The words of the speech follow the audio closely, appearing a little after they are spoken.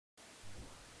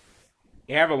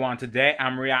Hey everyone, today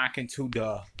I'm reacting to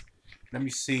let me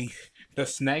see, the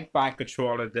snake bite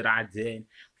controller that I did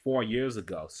 4 years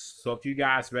ago. So if you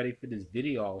guys ready for this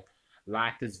video,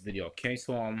 like this video, okay?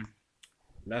 So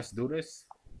let's do this.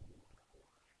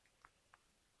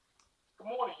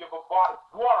 Good morning, everybody.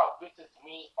 What up? This is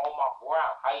me, Omar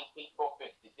Brown. How you people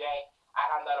been today? I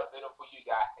have another video for you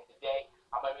guys, and today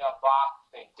I'm gonna be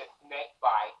unboxing the snake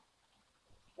bite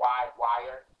wide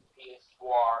wire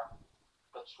PS4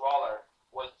 controller,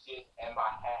 which is in my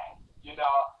hand. You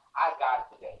know, I got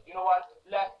it today. You know what?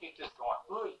 Let's get this going.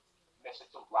 Please make sure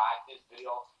to like this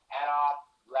video and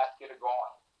let's get it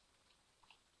going.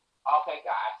 Okay,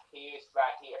 guys, here's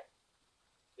right here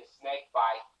the snake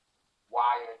bite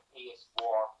wired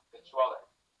PS4 controller.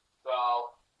 So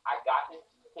I got this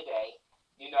today.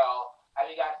 You know, as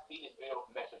you guys see this video,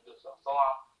 make sure to do so. So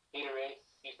here it is.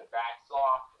 Here's the back. So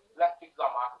let's pick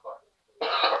on my controller.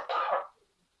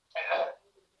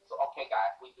 So okay,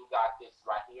 guys, we do got this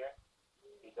right here.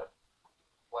 Here's the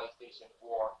PlayStation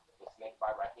 4, the snake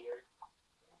bite right here.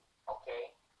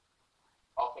 Okay.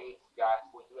 Okay, guys,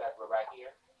 we do have it right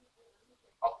here.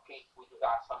 Okay, we do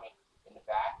got something in the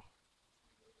back.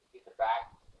 Here's the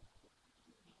back.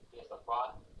 Here's the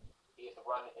front. Here's the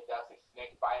front. It does say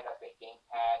snake bite. That's a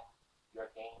gamepad,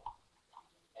 your game.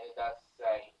 And it does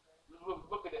say,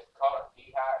 look at this color. Do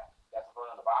you have it? That's the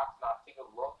front of the box. Now take a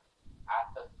look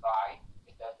at the side.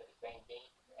 It does the same thing.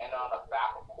 And on the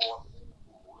back, of course, we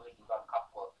got a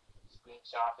couple of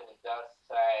screenshots, and it does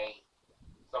say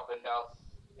something else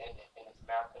in its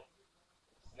American.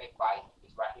 Snake bite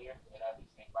is right here. And that's the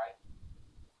snake bite.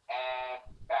 And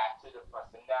back to the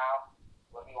person now.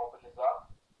 Let me open this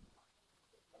up.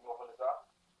 Let me open this up.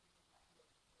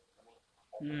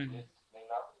 Let me open this thing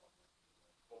up.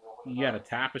 You got a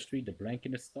tapestry, the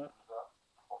blanket and stuff.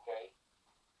 Okay.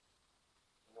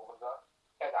 Let me open this up.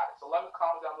 Okay, guys. So let me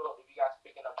comment down below if you guys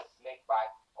picking up the snake bite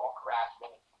or Crash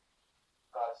Bandicoot.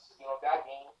 Because, you know, that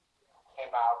game came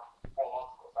out 4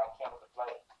 months ago, so I can't wait to play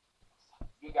it.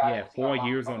 You guys, yeah, 4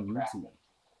 years on YouTube.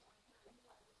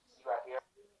 See right here.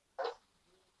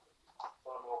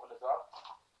 So let me open this up.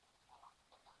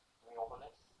 Let me open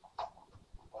this.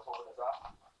 Let's open this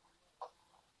up.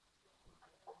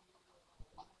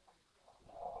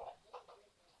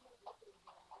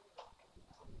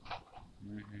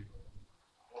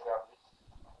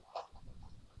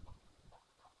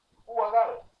 Oh, I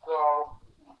got it. So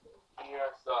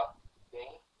here's the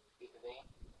thing. Here's the thing.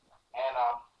 And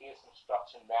here's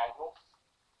instruction manuals.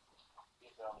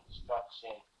 Here's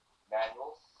instruction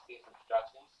manuals. Here's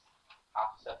instructions.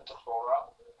 How to set the controller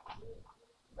up.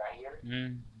 Right here.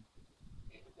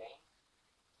 Here's the thing.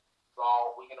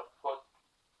 So we're gonna put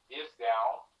this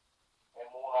down and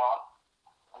move on.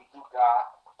 We do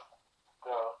got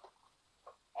the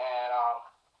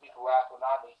people last but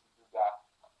not least, we do got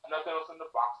nothing else in the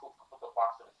box. We'll put the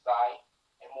box to the side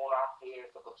and move on. Here's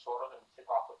the controller. Let me take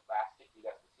off the plastic. You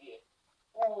guys can see it.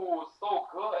 Ooh, so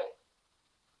good.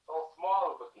 So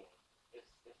small looking. It's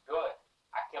good.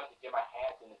 I can't wait to get my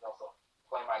hands in it and also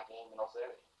play my game and also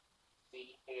everything.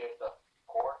 See, here's the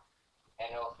cord.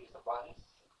 And also here's the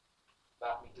buttons.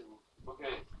 Let me do. Look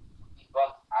at it. These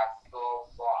buttons are so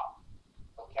soft.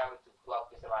 So can't wait to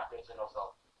plug this in my face and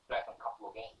also play a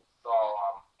couple of games. So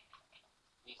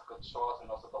these controls and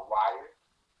also the wire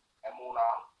and move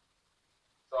on.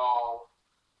 So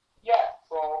yeah,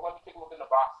 so let me take a look in the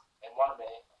box in 1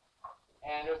 minute.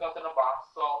 And there's nothing in the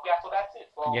box. So yeah, so that's it.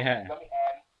 So yeah. let me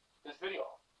end this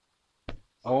video.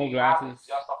 So Old glasses,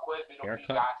 just a quick video for you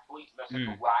haircut. guys. Please make sure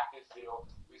to like this video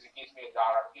because it gives me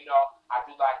 $1. You know, I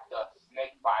do like the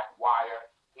snake bite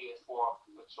wire PS4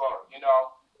 controller. You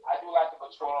know, I do like the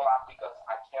controller a lot because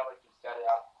I can't wait to set it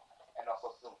up and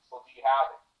also soon. So do you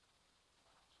have it?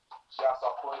 Just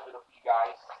a quick video for you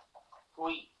guys.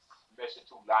 Please make sure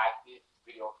to like this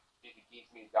video if it gives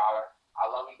me $1. I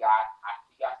love you guys. I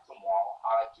see you guys tomorrow.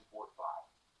 I'll let you 45.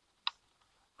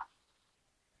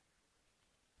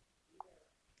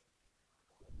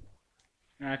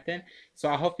 Alright then. So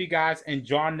I hope you guys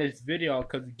enjoyed this video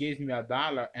because it gives me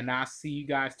 $1. And I'll see you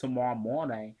guys tomorrow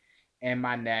morning in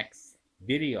my next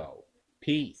video.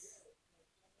 Peace.